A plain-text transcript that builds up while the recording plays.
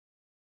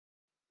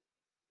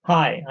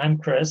Hi, I'm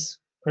Chris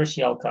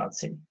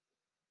Jalkotzy.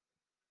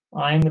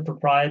 I'm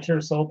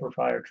the sole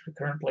proprietor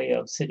currently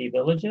of City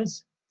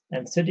Villages,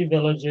 and City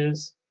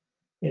Villages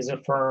is a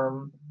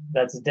firm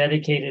that's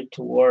dedicated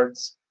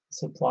towards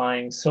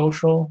supplying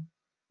social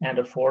and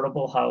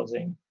affordable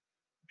housing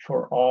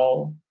for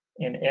all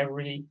in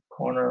every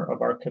corner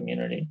of our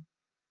community.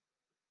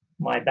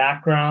 My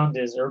background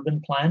is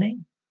urban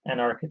planning and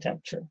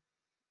architecture.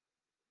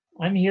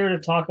 I'm here to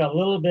talk a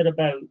little bit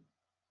about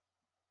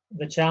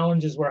the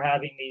challenges we're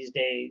having these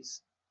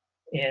days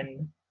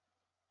in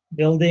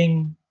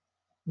building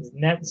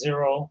net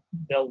zero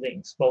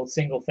buildings, both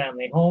single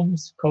family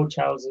homes, coach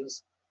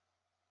houses,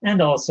 and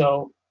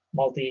also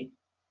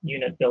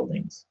multi-unit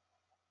buildings.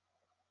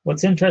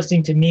 What's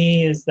interesting to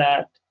me is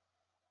that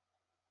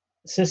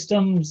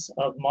systems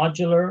of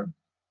modular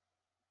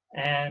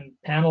and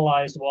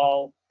panelized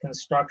wall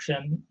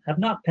construction have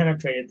not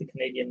penetrated the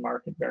Canadian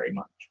market very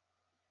much.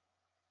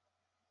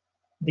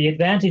 The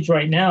advantage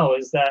right now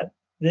is that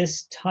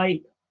this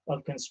type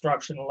of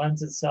construction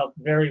lends itself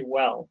very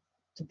well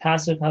to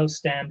Passive House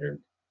standard,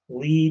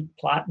 LEED,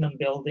 platinum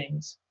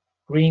buildings,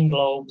 green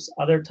globes,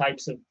 other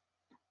types of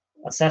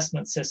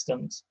assessment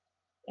systems.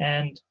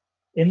 And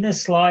in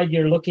this slide,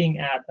 you're looking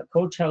at a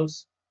coach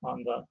house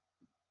on the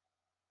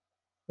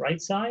right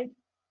side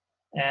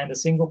and a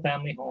single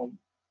family home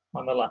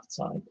on the left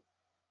side.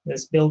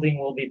 This building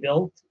will be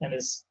built and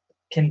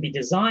can be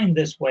designed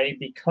this way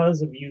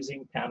because of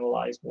using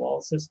panelized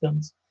wall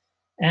systems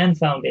and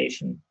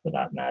foundation, for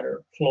that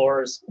matter,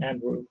 floors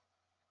and roof.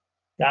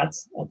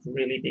 That's a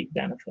really big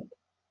benefit.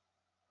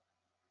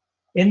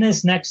 In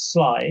this next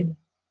slide,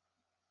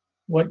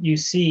 what you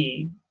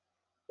see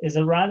is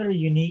a rather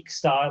unique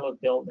style of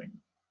building.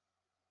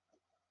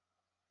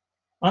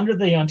 Under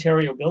the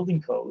Ontario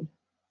Building Code,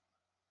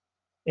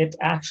 it's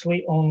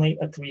actually only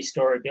a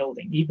 3-story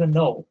building, even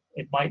though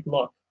it might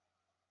look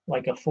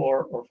like a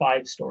 4 or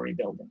 5-story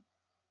building.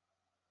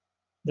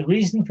 The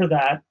reason for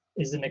that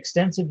is an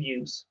extensive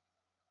use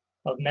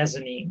of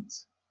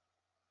mezzanines.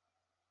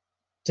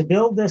 To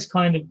build this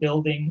kind of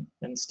building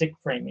and stick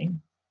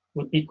framing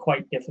would be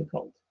quite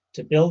difficult.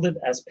 To build it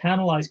as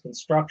panelized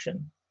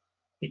construction,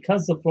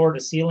 because the floor to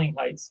ceiling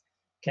heights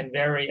can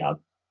vary up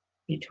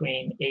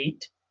between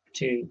 8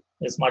 to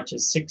as much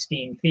as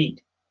 16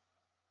 feet.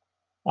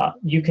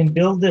 You can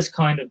build this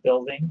kind of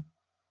building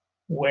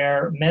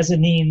where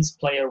mezzanines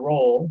play a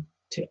role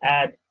to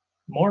add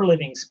more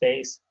living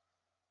space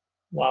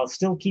while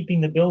still keeping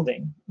the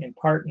building in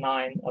Part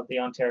 9 of the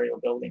Ontario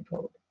Building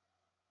Code.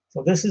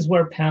 So this is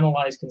where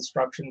panelized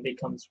construction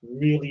becomes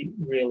really,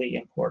 really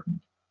important.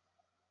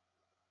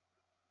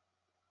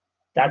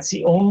 That's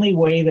the only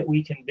way that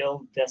we can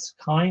build this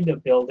kind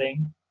of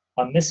building,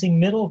 a missing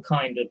middle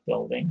kind of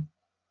building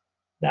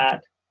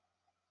that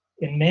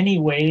in many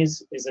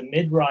ways is a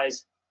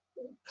mid-rise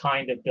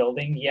kind of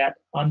building, yet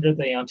under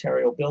the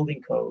Ontario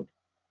Building Code,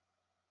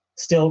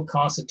 still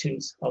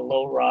constitutes a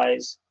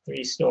low-rise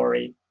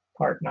 3-story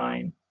Part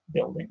 9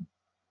 building.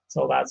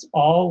 So that's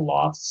all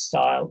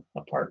loft-style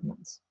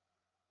apartments.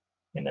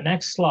 In the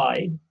next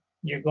slide,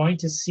 you're going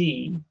to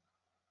see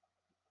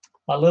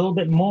a little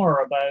bit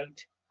more about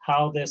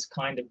how this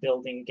kind of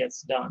building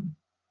gets done.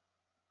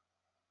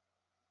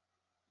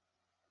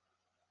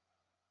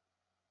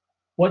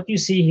 What you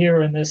see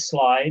here in this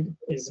slide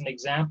is an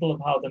example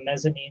of how the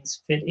mezzanines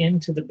fit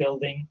into the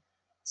building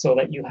so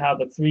that you have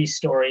a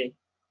 3-story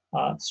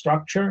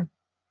structure,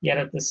 yet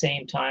at the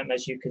same time,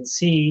 as you can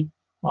see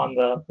on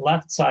the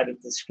left side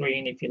of the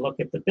screen, if you look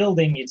at the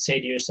building, you'd say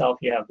to yourself,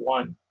 you have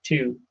 1,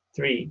 2,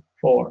 3,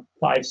 4,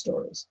 5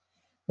 stories.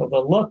 So the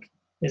look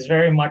is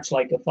very much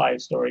like a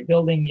 5-story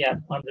building, yet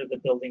under the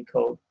building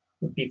code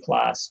would be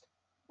classed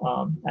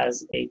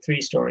as a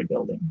 3-story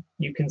building.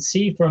 You can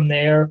see from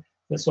there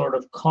the sort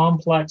of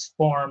complex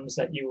forms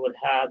that you would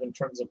have in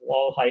terms of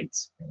wall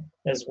heights,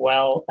 as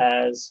well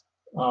as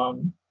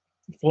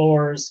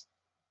floors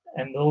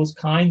and those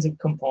kinds of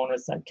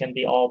components that can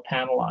be all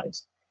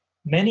panelized.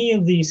 Many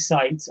of these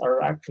sites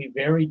are actually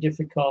very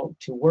difficult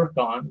to work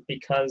on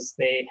because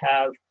they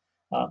have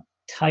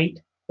tight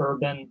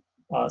urban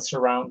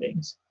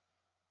surroundings.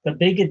 The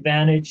big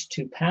advantage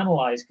to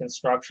panelized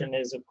construction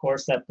is, of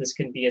course, that this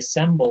can be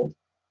assembled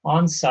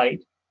on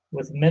site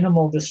with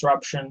minimal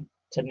disruption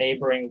to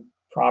neighboring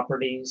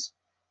properties.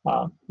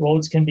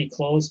 Roads can be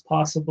closed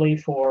possibly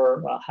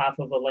for half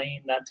of a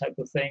lane, that type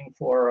of thing,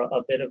 for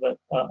a bit of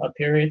a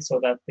period, so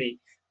that the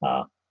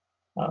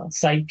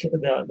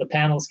the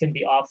panels can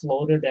be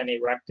offloaded and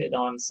erected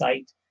on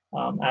site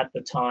at the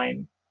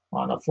time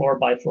on a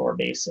floor-by-floor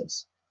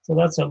basis. So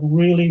that's a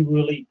really,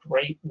 really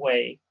great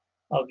way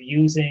of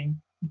using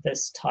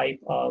this type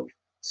of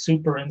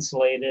super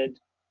insulated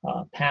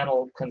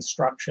panel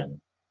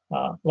construction,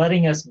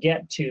 letting us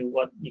get to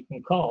what you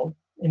can call,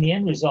 in the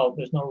end result,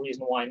 there's no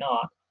reason why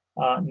not,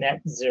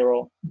 net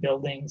zero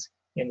buildings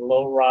in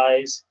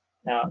low-rise,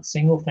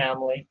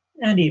 single-family,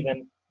 and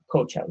even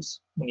coach house,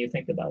 when you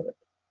think about it.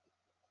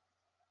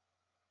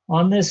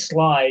 On this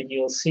slide,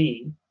 you'll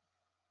see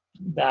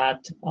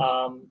that,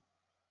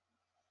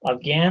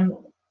 again,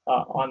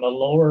 On the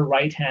lower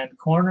right-hand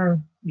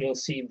corner, you'll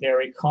see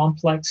very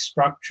complex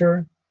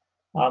structure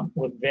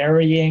with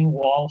varying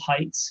wall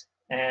heights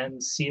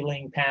and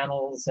ceiling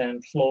panels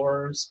and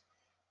floors.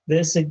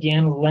 This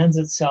again lends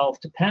itself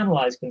to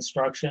panelized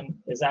construction,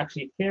 is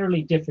actually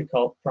fairly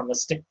difficult from a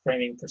stick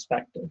framing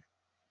perspective.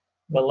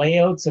 The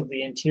layouts of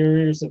the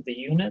interiors of the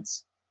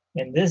units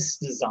in this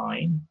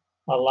design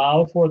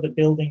allow for the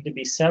building to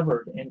be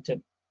severed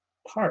into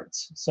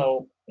parts.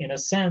 So in a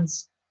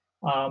sense,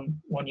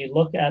 when you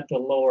look at the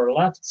lower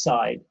left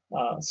side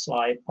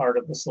part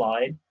of the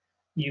slide,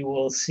 you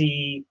will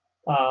see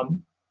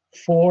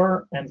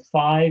 4 and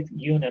 5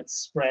 units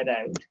spread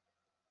out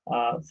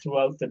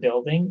throughout the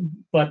building,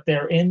 but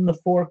they're in the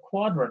 4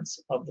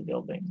 quadrants of the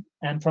building.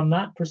 And from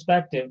that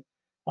perspective,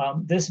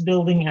 this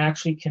building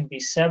actually can be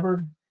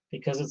severed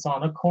because it's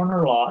on a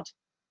corner lot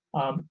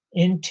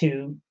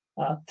into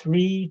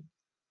 3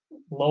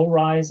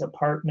 low-rise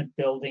apartment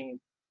building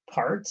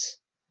parts,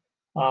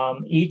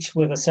 each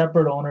with a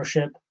separate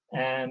ownership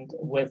and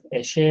with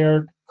a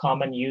shared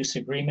common use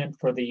agreement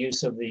for the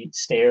use of the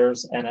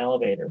stairs and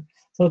elevator.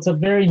 So it's a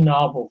very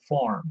novel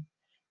form.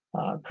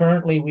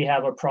 Currently, we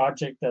have a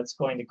project that's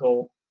going to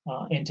go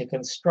into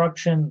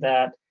construction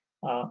that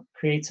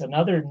creates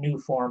another new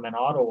form in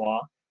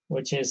Ottawa,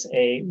 which is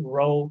a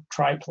row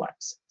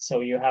triplex. So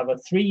you have a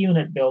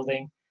 3-unit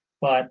building,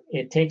 but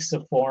it takes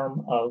the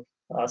form of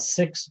a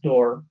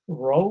 6-door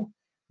row,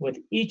 with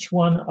each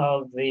one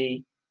of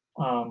the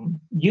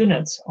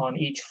units on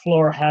each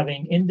floor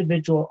having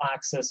individual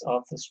access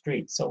off the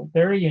street. So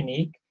very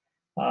unique.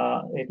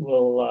 It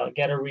will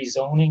get a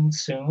rezoning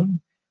soon,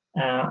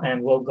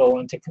 and will go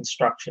into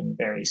construction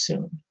very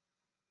soon.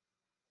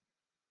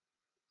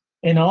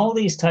 In all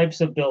these types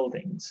of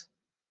buildings,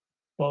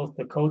 both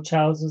the coach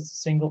houses,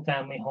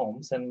 single-family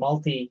homes, and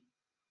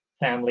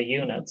multi-family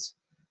units,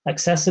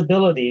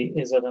 accessibility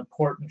is an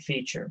important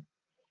feature.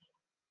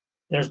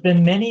 There's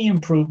been many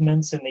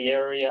improvements in the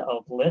area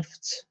of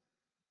lifts,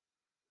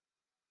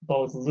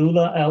 both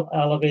Lula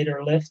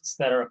elevator lifts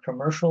that are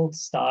commercial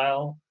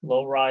style,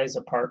 low-rise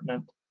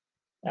apartment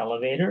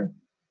elevator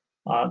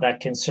that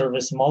can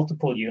service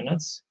multiple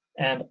units,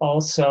 and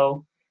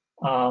also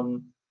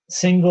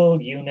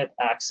single unit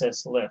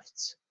access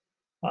lifts.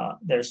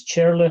 There's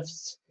chair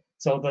lifts.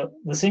 So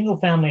the single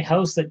family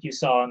house that you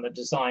saw in the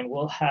design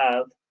will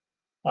have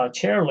a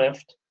chair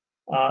lift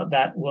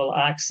that will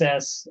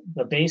access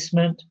the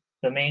basement,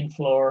 the main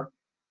floor,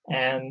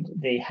 and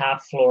the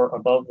half floor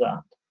above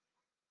that.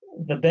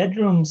 The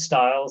bedroom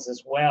styles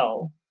as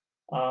well,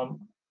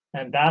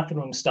 and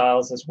bathroom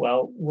styles as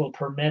well, will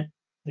permit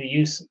the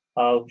use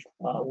of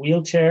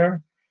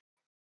wheelchair.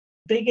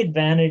 Big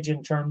advantage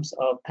in terms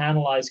of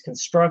panelized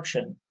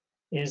construction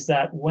is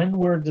that when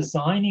we're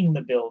designing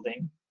the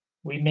building,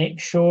 we make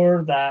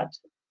sure that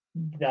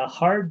the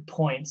hard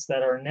points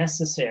that are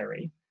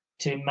necessary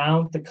to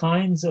mount the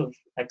kinds of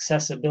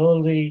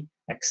accessibility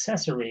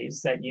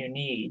accessories that you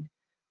need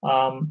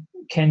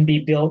can be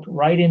built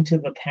right into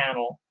the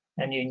panel,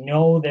 and you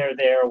know they're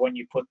there when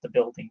you put the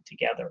building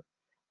together.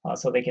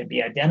 So they can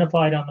be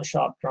identified on the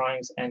shop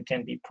drawings and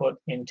can be put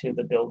into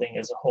the building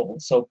as a whole.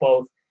 So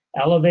both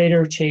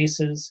elevator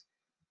chases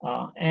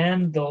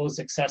and those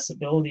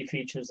accessibility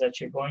features that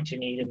you're going to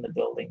need in the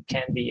building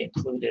can be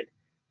included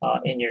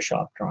in your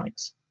shop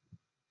drawings.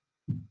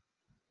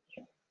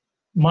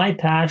 My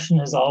passion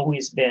has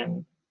always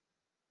been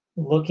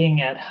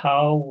looking at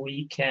how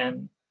we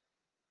can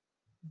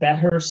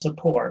better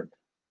support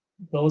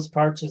those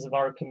parts of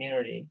our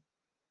community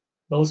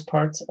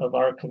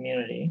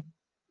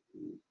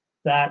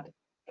that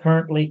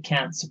currently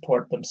can't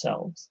support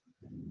themselves.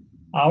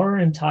 Our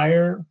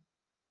entire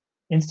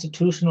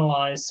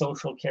institutionalized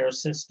social care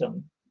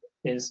system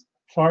is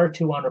far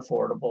too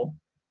unaffordable.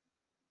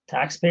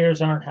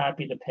 Taxpayers aren't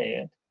happy to pay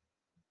it,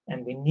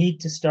 and we need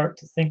to start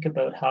to think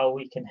about how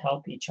we can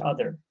help each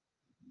other.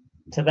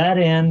 To that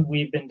end,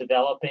 we've been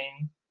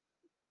developing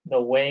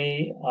the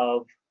way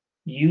of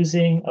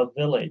using a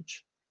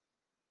village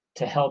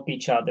to help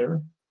each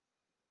other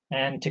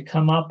and to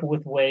come up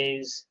with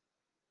ways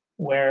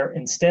where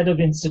instead of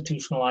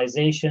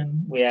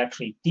institutionalization, we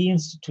actually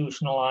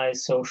deinstitutionalize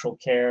social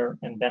care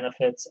and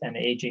benefits and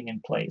aging in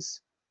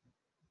place.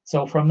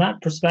 So from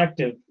that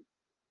perspective,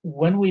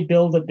 when we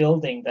build a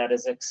building that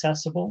is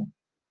accessible,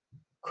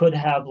 could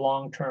have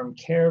long-term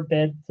care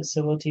bed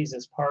facilities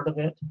as part of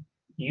it,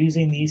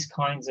 using these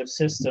kinds of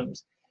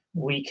systems,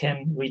 we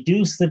can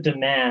reduce the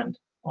demand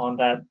on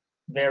that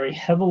very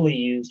heavily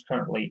used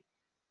currently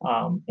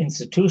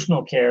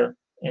institutional care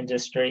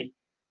industry,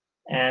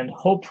 and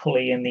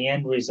hopefully in the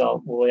end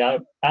result, we'll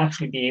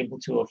actually be able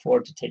to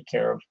afford to take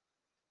care of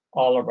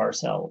all of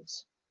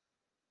ourselves,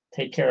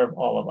 take care of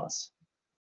all of us.